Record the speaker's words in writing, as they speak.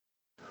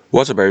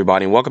What's up,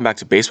 everybody, and welcome back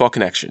to Baseball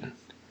Connection.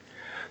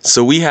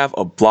 So we have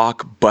a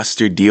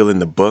blockbuster deal in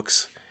the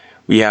books.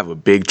 We have a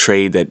big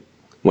trade that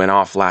went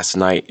off last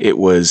night. It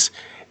was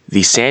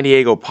the San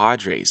Diego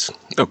Padres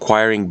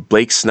acquiring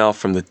Blake Snell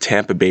from the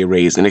Tampa Bay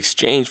Rays in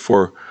exchange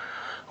for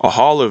a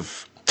haul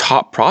of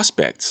top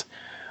prospects.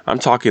 I'm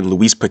talking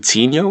Luis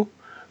Patino,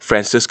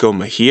 Francisco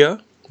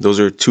Mejia. Those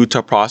are two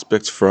top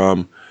prospects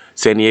from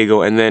San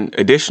Diego. And then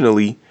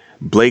additionally,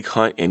 Blake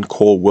Hunt and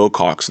Cole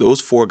Wilcox.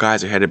 Those four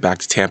guys are headed back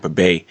to Tampa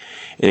Bay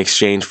in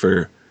exchange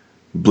for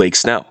Blake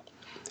Snell.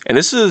 And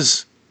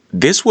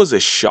this was a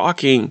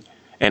shocking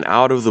and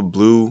out of the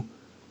blue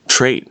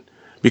trade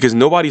because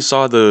nobody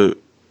saw the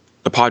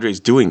Padres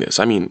doing this.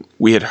 I mean,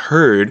 we had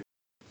heard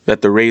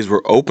that the Rays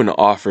were open to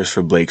offers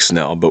for Blake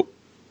Snell, but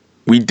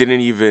we didn't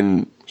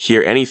even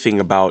hear anything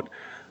about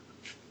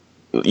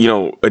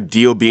a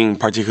deal being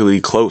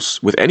particularly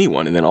close with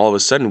anyone. And then all of a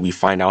sudden we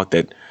find out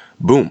that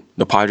boom,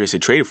 the Padres had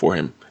traded for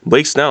him.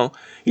 Blake Snell,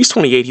 he's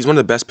 28. He's one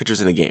of the best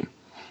pitchers in the game.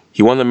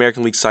 He won the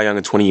American League Cy Young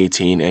in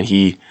 2018, and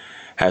he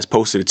has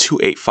posted a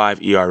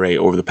 2.85 ERA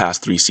over the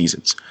past 3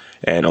 seasons.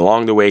 And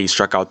along the way, he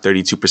struck out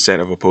 32%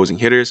 of opposing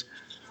hitters,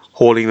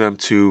 holding them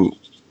to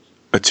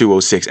a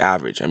 2.06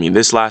 average. I mean,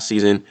 this last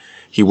season,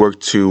 he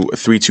worked to a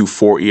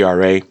 3.24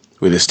 ERA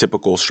with his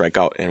typical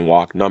strikeout and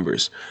walk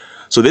numbers.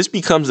 So this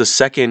becomes the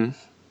second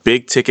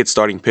big-ticket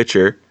starting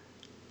pitcher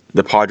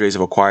the Padres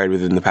have acquired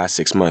within the past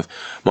 6 months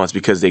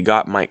because they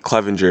got Mike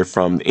Clevinger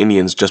from the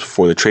Indians just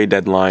before the trade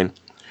deadline.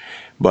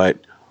 But,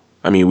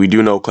 I mean, we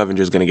do know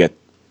Clevinger is going to get,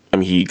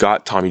 he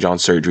got Tommy John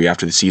surgery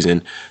after the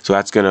season, so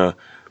that's going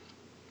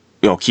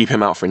to, keep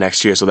him out for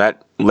next year. So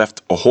that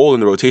left a hole in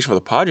the rotation for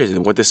the Padres.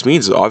 And what this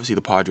means is obviously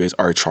the Padres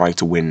are trying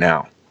to win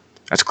now.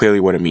 That's clearly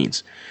what it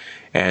means.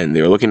 And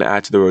they're looking to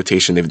add to the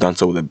rotation. They've done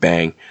so with a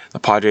bang. The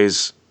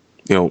Padres,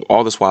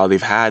 all this while, they've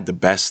had the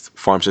best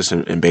farm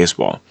system in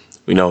baseball.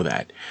 We know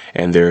that.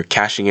 And they're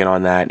cashing in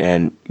on that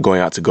and going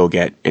out to go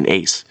get an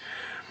ace.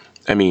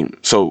 I mean,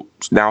 so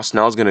now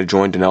Snell's going to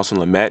join Dinelson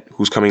Lamet,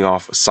 who's coming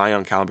off a Cy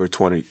Young caliber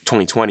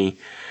 2020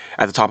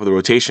 at the top of the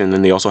rotation. And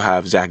then they also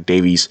have Zach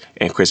Davies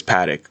and Chris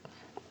Paddock.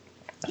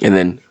 And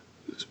then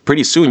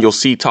pretty soon you'll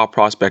see top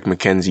prospect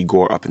Mackenzie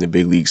Gore up in the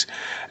big leagues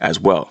as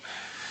well.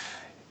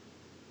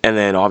 And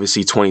then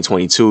obviously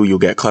 2022, you'll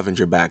get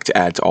Clevinger back to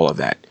add to all of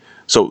that.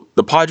 So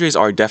the Padres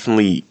are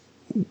definitely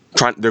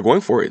they're going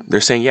for it. They're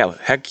saying,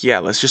 heck yeah,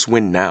 let's just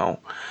win now.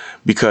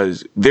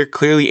 Because they're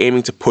clearly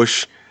aiming to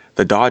push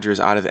the Dodgers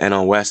out of the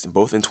NL West,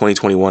 both in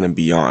 2021 and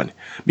beyond.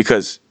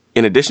 Because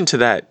in addition to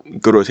that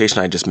good rotation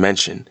I just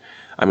mentioned,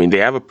 I mean, they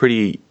have a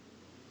pretty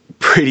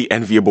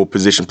enviable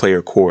position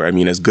player core. I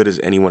mean, as good as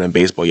anyone in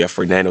baseball. You have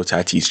Fernando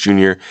Tatis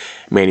Jr.,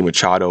 Manny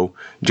Machado,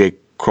 Jake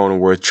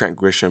Cronenworth, Trent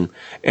Grisham,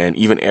 and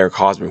even Eric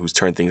Hosmer, who's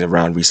turned things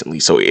around recently.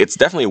 So it's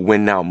definitely a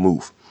win-now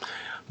move.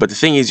 But the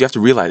thing is, you have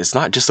to realize it's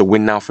not just a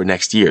win now for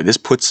next year. This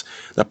puts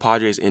the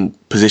Padres in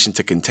position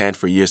to contend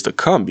for years to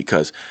come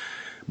because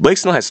Blake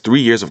Snell has 3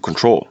 years of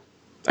control.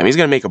 I mean, he's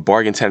going to make a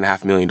bargain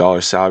 $10.5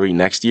 million salary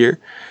next year,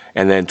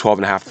 and then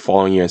 $12.5 million the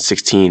following year, and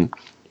 $16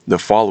 the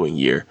following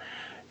year.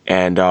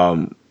 And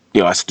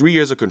that's 3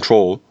 years of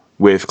control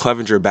with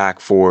Clevinger back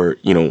for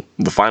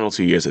the final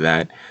 2 years of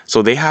that.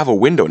 So they have a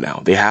window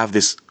now. They have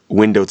this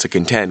window to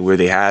contend where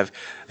they have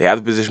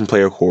the position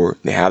player core,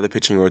 they have the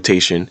pitching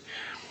rotation.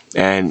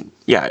 And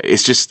yeah,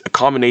 it's just a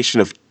combination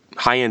of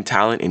high-end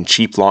talent and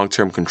cheap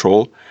long-term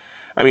control.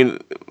 I mean,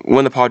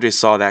 when the Padres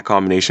saw that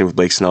combination with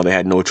Blake Snell, they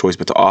had no choice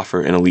but to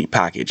offer an elite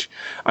package.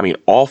 I mean,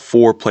 all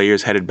 4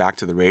 players headed back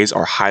to the Rays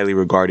are highly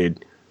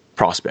regarded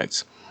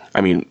prospects.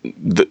 I mean,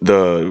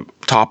 the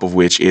top of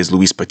which is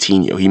Luis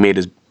Patino. He made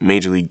his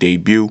major league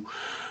debut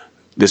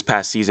this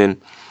past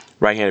season.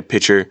 Right-handed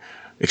pitcher,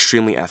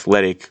 extremely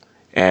athletic,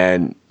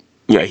 and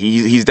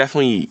he's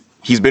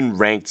been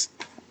ranked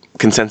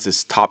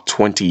consensus top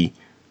 20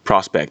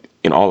 prospect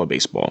in all of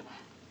baseball.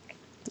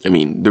 I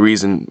mean, the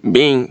reason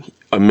being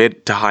a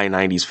mid to high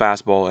 90s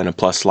fastball and a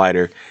plus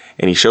slider,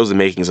 and he shows the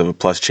makings of a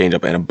plus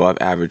changeup and above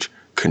average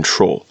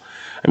control.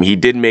 I mean, he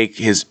did make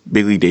his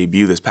big league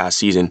debut this past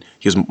season.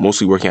 He was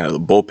mostly working out of the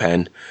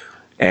bullpen,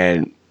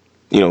 and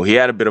he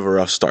had a bit of a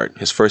rough start.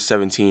 His first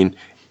 17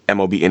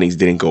 MLB innings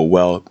didn't go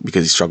well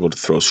because he struggled to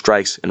throw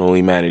strikes and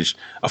only managed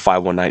a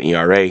 5.19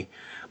 ERA.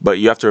 But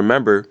you have to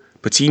remember,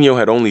 Patino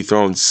had only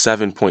thrown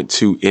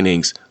 7.2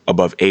 innings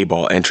above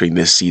A-ball entering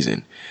this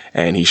season,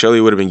 and he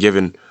surely would have been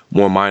given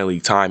more minor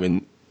league time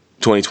in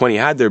 2020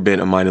 had there been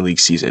a minor league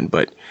season,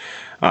 but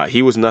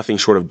he was nothing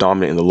short of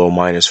dominant in the low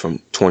minors from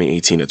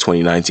 2018 to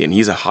 2019.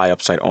 He's a high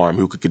upside arm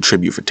who could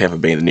contribute for Tampa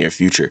Bay in the near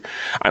future.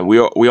 And we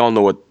all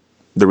know what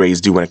the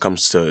Rays do when it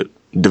comes to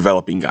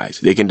developing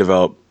guys. They can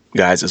develop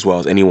guys as well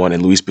as anyone,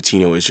 and Luis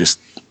Patino is just,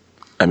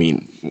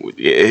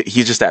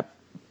 he's just that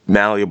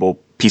malleable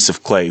piece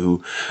of clay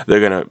who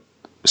they're going to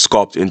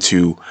sculpt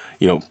into,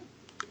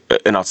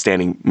 an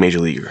outstanding major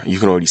leaguer. You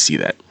can already see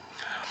that.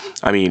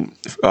 I mean,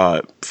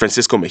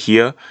 Francisco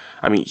Mejia,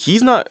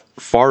 he's not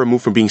far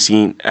removed from being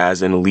seen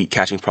as an elite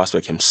catching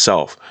prospect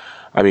himself.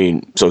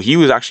 So he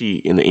was actually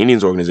in the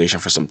Indians organization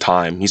for some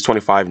time. He's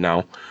 25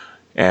 now,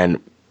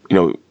 and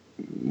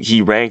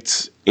he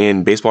ranked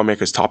in Baseball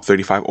America's top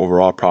 35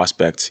 overall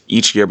prospects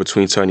each year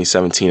between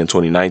 2017 and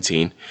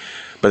 2019.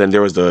 But then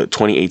there was the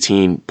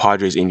 2018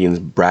 Padres Indians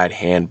Brad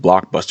Hand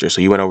blockbuster,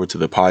 so he went over to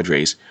the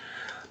Padres.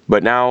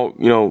 But now,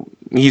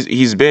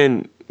 he's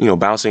been,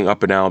 bouncing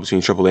up and down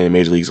between AAA and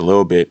Major Leagues a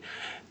little bit.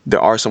 There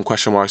are some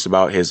question marks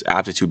about his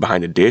aptitude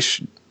behind the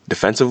dish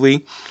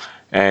defensively,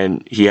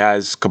 and he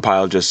has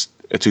compiled just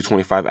a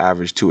 225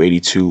 average,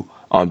 282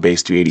 on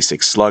base,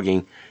 386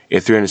 slugging, in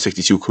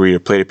 362 career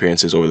plate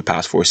appearances over the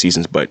past 4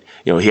 seasons. But,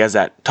 he has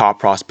that top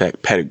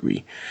prospect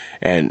pedigree.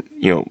 And,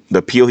 the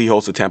appeal he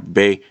holds to Tampa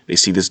Bay, they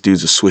see this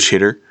dude's a switch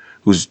hitter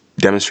who's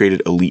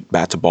demonstrated elite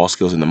bat-to-ball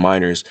skills in the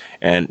minors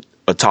and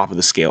a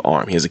top-of-the-scale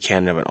arm. He has a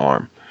cannon of an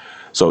arm.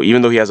 So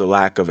even though he has a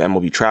lack of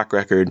MLB track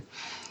record,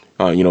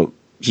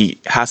 he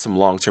has some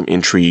long-term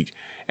intrigue,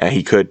 and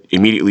he could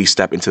immediately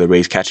step into the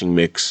Rays catching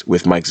mix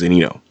with Mike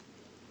Zunino.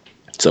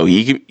 So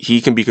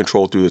he can be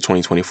controlled through the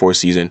 2024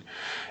 season,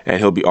 and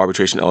he'll be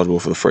arbitration eligible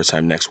for the first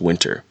time next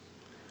winter.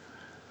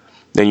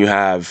 Then you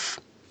have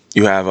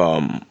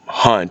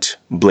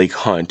Blake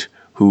Hunt,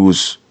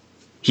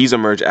 he's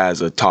emerged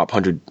as a top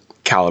 100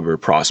 caliber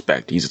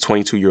prospect. He's a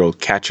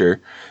 22-year-old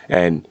catcher,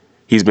 and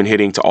he's been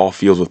hitting to all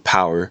fields with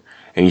power,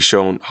 and he's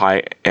shown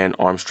high end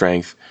arm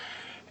strength,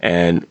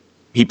 and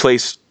he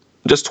placed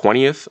just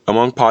 20th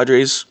among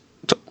Padres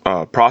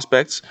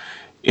prospects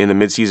in the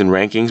midseason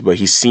rankings, but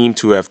he seemed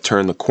to have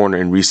turned the corner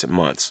in recent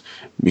months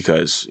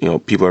because,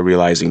 people are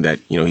realizing that,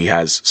 he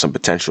has some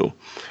potential.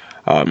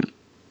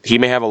 He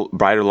may have a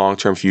brighter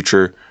long-term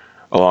future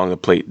along the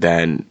plate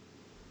than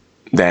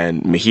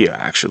Mejia,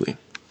 actually.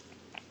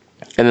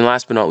 And then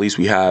last but not least,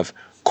 we have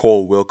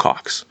Cole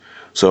Wilcox.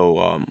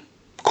 So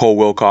Cole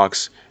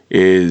Wilcox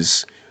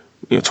is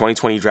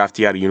 2020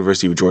 draftee out of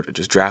University of Georgia,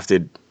 just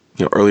drafted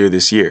earlier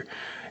this year,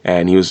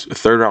 and he was a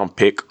 3rd-round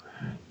pick.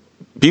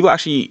 People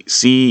actually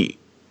see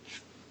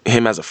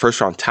him as a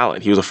first-round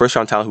talent. He was a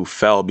first-round talent who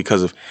fell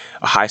because of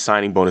a high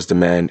signing bonus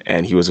demand,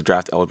 and he was a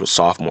draft-eligible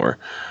sophomore.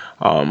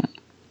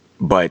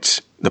 But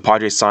the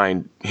Padres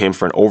signed him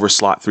for an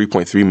overslot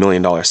 $3.3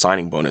 million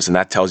signing bonus, and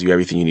that tells you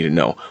everything you need to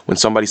know. When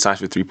somebody signs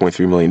for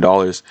 $3.3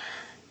 million,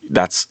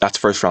 that's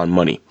first-round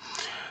money.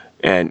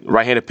 And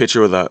right-handed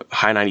pitcher with a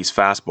high 90s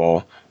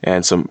fastball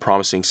and some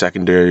promising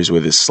secondaries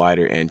with his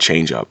slider and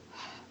changeup.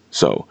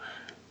 So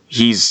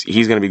he's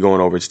going to be going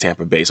over to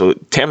Tampa Bay. So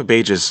Tampa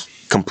Bay just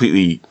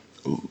completely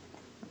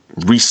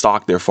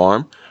restocked their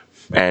farm,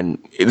 and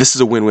this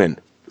is a win-win.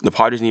 The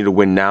Padres needed to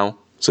win now,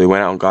 so they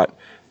went out and got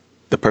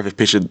the perfect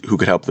pitcher who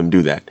could help them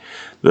do that.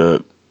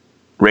 The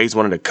Rays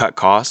wanted to cut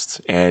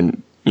costs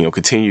and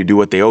continue to do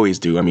what they always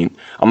do. I mean,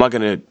 I'm not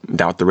going to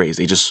doubt the Rays.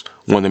 They just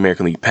won the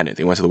American League pennant.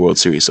 They went to the World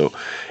Series, so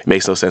it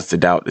makes no sense to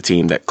doubt the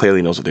team that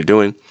clearly knows what they're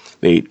doing.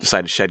 They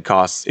decided to shed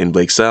costs in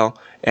Blake Snell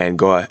and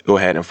go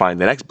ahead and find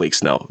the next Blake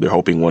Snell. They're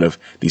hoping one of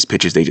these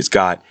pitchers they just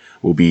got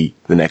will be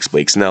the next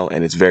Blake Snell,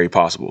 and it's very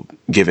possible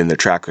given their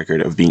track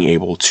record of being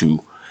able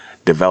to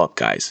develop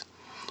guys.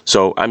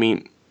 So, I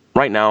mean,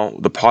 right now,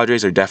 the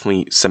Padres are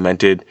definitely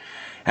cemented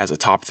as a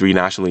top 3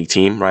 National League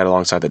team right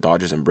alongside the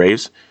Dodgers and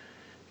Braves.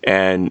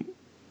 And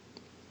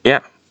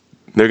yeah,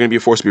 they're going to be a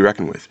force to be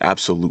reckoned with.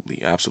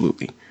 Absolutely,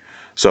 absolutely.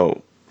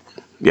 So,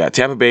 yeah,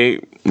 Tampa Bay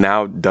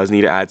now does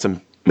need to add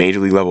some major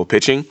league level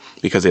pitching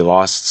because they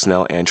lost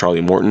Snell and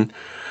Charlie Morton.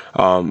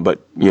 But,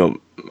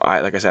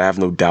 like I said, I have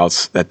no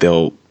doubts that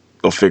they'll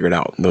figure it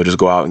out. They'll just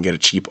go out and get a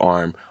cheap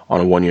arm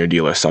on a 1-year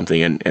deal or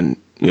something and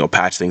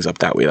patch things up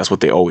that way. That's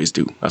what they always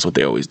do.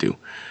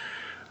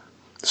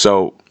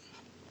 So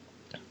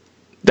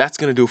that's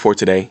going to do it for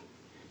today.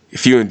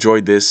 If you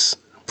enjoyed this,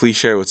 please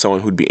share it with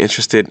someone who'd be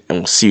interested, and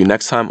we'll see you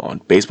next time on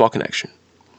Baseball Connection.